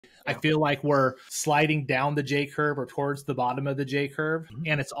I feel like we're sliding down the J curve or towards the bottom of the J curve,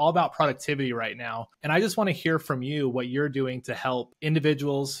 and it's all about productivity right now. And I just want to hear from you what you're doing to help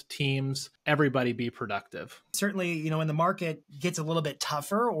individuals, teams, everybody be productive. Certainly, when the market gets a little bit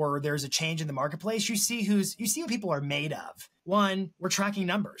tougher or there's a change in the marketplace, you see what people are made of. One, we're tracking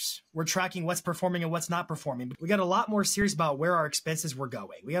numbers. We're tracking what's performing and what's not performing. We got a lot more serious about where our expenses were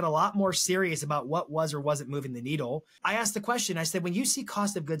going. We got a lot more serious about what was or wasn't moving the needle. I asked the question, I said, when you see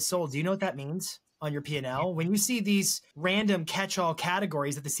cost of goods sold, do you know what that means on your P&L? When you see these random catch-all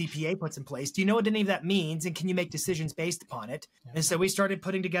categories that the CPA puts in place, do you know what any of that means? And can you make decisions based upon it? And so we started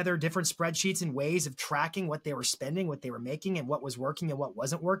putting together different spreadsheets and ways of tracking what they were spending, what they were making, and what was working and what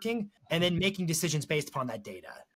wasn't working, and then making decisions based upon that data.